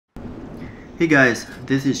Hey guys,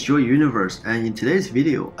 this is your universe, and in today's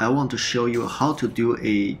video I want to show you how to do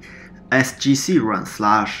a SGC run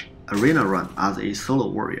 / arena run as a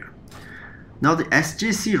solo warrior. Now the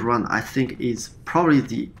SGC run I think is probably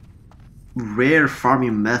the rare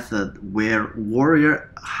farming method where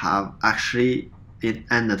warrior have actually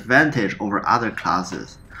an advantage over other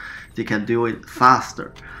classes. They can do it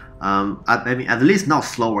faster. I mean at least not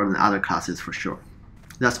slower than other classes for sure.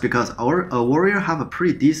 That's because a warrior have a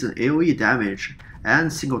pretty decent AoE damage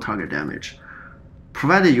and single target damage,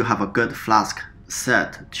 provided you have a good flask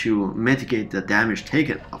set to mitigate the damage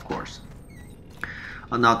taken, of course.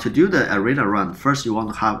 Now to do the arena run, first you want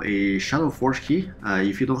to have a Shadow Forge key.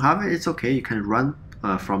 If you don't have it, it's okay, you can run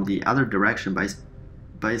from the other direction,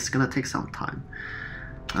 but it's gonna take some time.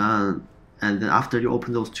 And then after you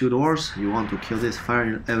open those two doors, you want to kill this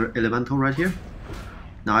fire elemental right here.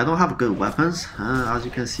 Now I don't have good weapons, as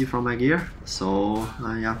you can see from my gear, so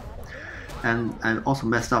yeah, and I also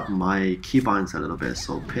messed up my keybinds a little bit,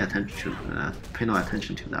 so pay no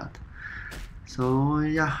attention to that. So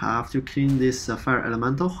yeah, after killing this fire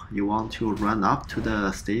elemental, you want to run up to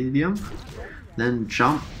the stadium, then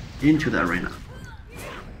jump into the arena,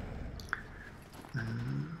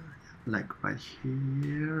 like right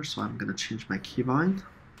here. So I'm gonna change my keybind,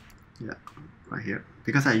 yeah, right here,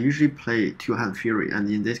 because I usually play two-hand fury, and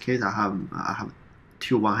in this case I have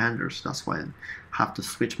two one-handers. That's why I have to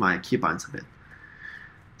switch my keybinds a bit.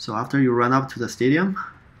 So after you run up to the stadium,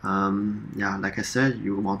 yeah, like I said,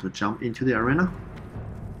 you want to jump into the arena,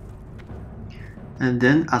 and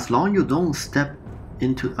then as long as you don't step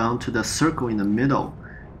onto the circle in the middle,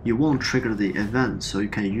 you won't trigger the event. So you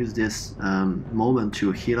can use this moment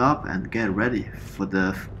to heal up and get ready for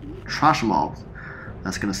the trash mobs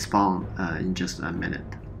that's gonna spawn in just a minute.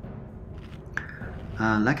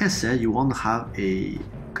 Like I said, you want to have a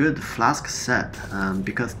good flask set,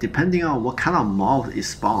 because depending on what kind of mob it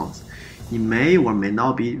spawns, it may or may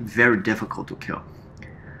not be very difficult to kill.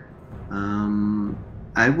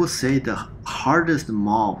 I would say the hardest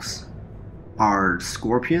mobs are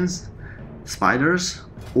scorpions, spiders,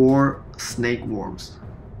 or snake worms,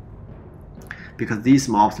 because these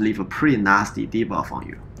mobs leave a pretty nasty debuff on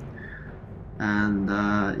you. And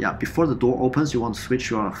yeah, before the door opens, you want to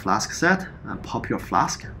switch your flask set and pop your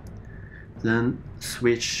flask, then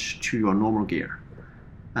switch to your normal gear.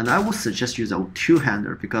 And I would suggest use a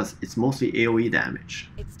two-hander because it's mostly AoE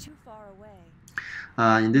damage. It's too far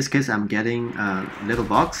away. In this case, I'm getting little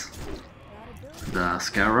bugs, the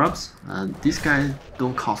scarabs. These guys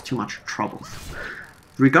don't cause too much trouble.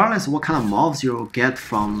 Regardless of what kind of mobs you'll get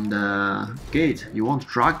from the gate, you want to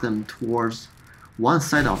drag them towards one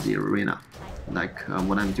side of the arena, like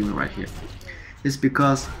what I'm doing right here. It's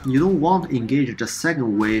because you don't want to engage the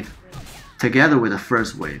second wave together with the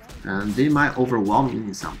first wave, and they might overwhelm you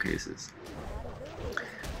in some cases.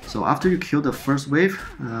 So after you kill the first wave,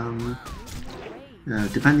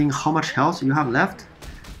 depending how much health you have left,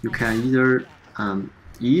 you can either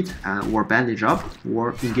eat or bandage up,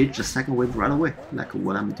 or engage the second wave right away, like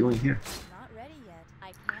what I'm doing here. Not ready yet.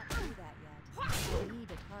 I can't do that yet. I need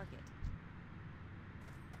a target.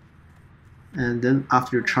 And then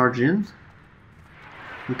after you charge in,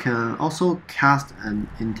 you can also cast an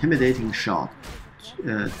intimidating shot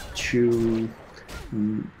to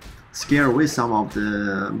scare away some of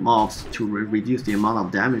the mobs to reduce the amount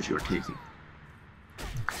of damage you're taking.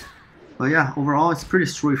 But yeah, overall it's pretty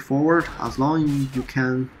straightforward. As long as you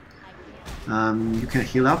can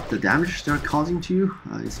heal up the damage they're causing to you,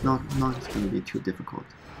 it's not going to be too difficult.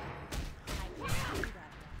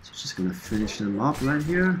 So just gonna finish them up right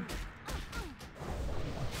here.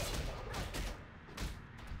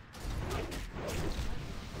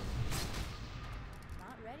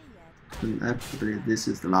 And actually, this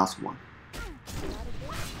is the last one.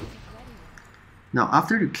 Now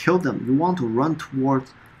after you kill them, you want to run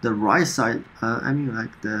towards the right side, I mean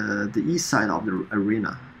like the east side of the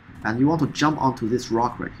arena, and you want to jump onto this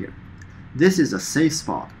rock right here. This is a safe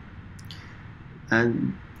spot,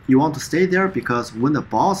 and you want to stay there because when the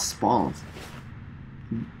boss spawns,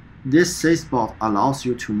 this safe spot allows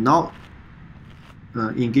you to not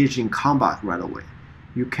engage in combat right away.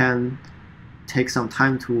 You can take some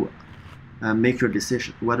time to make your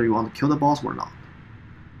decision whether you want to kill the boss or not.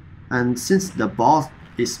 And since the boss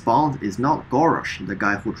is spawned is not Gorosh, the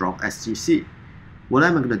guy who dropped SGC, what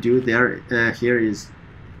I'm going to do here is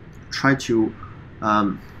try to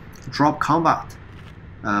drop combat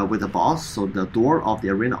with the boss, so the door of the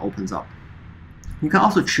arena opens up. You can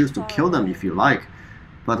also choose to kill them if you like,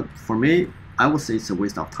 but for me, I would say it's a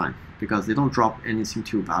waste of time because they don't drop anything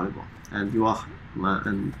too valuable, and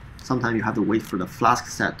sometimes you have to wait for the flask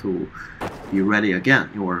set to be ready again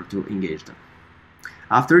in order to engage them.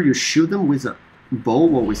 After you shoot them with a bow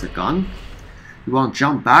or with a gun, you want to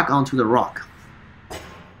jump back onto the rock.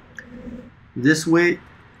 This way,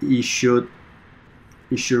 it should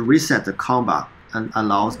reset the combat and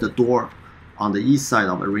allows the door on the east side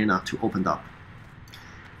of arena to open up.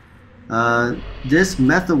 This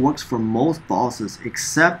method works for most bosses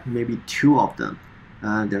except maybe 2 of them.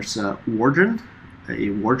 There's a Warden,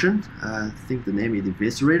 I think the name is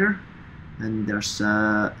Eviscerator, and there's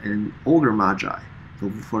an Ogre Magi. So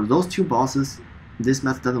for those 2 bosses, this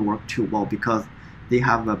method doesn't work too well because they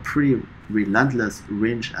have a pretty relentless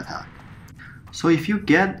range attack. So if you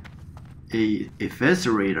get a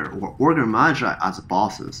Eviscerator or Ogre Magi as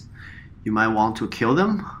bosses, you might want to kill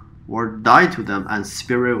them or die to them and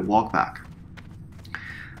spirit walk back.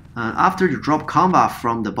 After you drop combat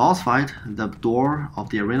from the boss fight, the door of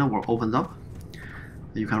the arena will open up.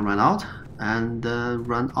 You can run out and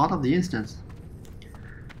run out of the instance.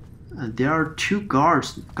 There are 2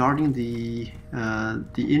 guards guarding the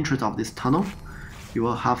entrance of this tunnel. You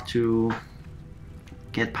will have to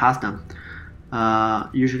get past them.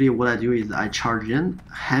 Usually what I do is I charge in,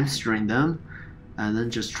 hamstring them, and then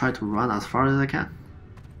just try to run as far as I can.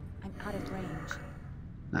 I'm out of range.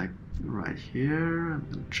 Like right here, I'm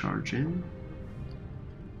gonna charge in.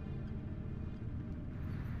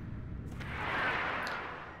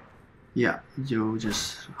 Yeah, you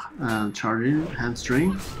just charge in,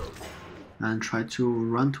 hamstring, and try to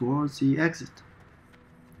run towards the exit.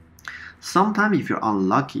 Sometimes if you're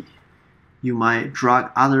unlucky, you might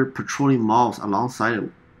drag other patrolling mobs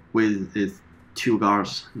alongside with these 2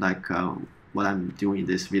 guards, like what I'm doing in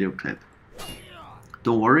this video clip.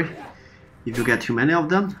 Don't worry, if you get too many of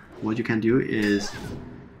them, what you can do is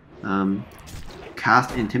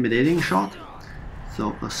cast intimidating shot,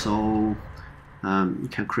 so you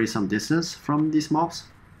can create some distance from these mobs.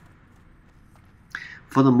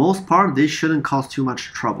 For the most part, they shouldn't cause too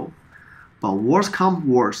much trouble, but worst come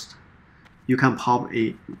worst, you can pop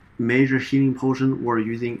a major healing potion or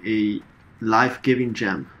using a life-giving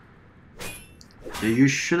gem. You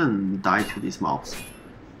shouldn't die to these mobs.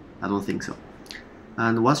 I don't think so.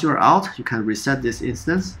 And once you're out, you can reset this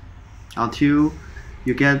instance until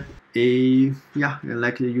you get a,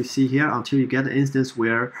 like you see here, until you get an instance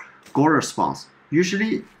where Gora spawns.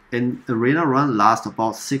 Usually an arena run lasts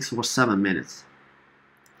about 6 or 7 minutes.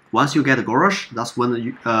 Once you get a Gorosh, that's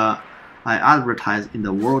when I advertise in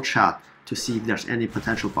the world chat to see if there's any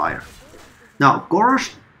potential buyer. Now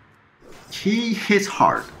Gorosh, he hits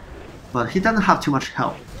hard, but he doesn't have too much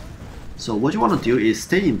health. So what you want to do is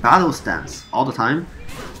stay in battle stance all the time.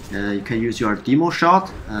 You can use your demo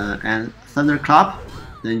shot and thunderclap.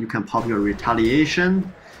 Then you can pop your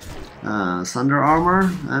retaliation, thunder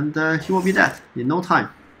armor, and he will be dead in no time.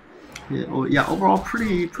 Yeah, overall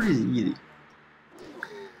pretty easy.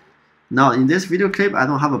 Now in this video clip, I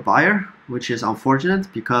don't have a buyer, which is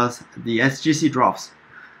unfortunate because the SGC drops,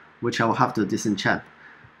 which I will have to disenchant.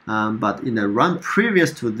 But in the run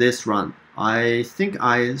previous to this run, I think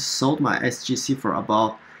I sold my SGC for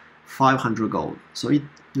about 500 gold. So it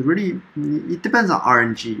depends on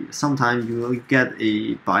RNG. Sometimes you will get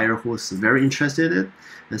a buyer who's very interested in it,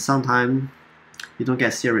 and sometimes you don't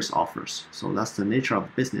get serious offers. So that's the nature of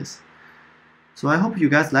the business. So I hope you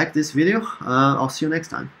guys like this video. I'll see you next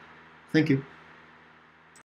time. Thank you.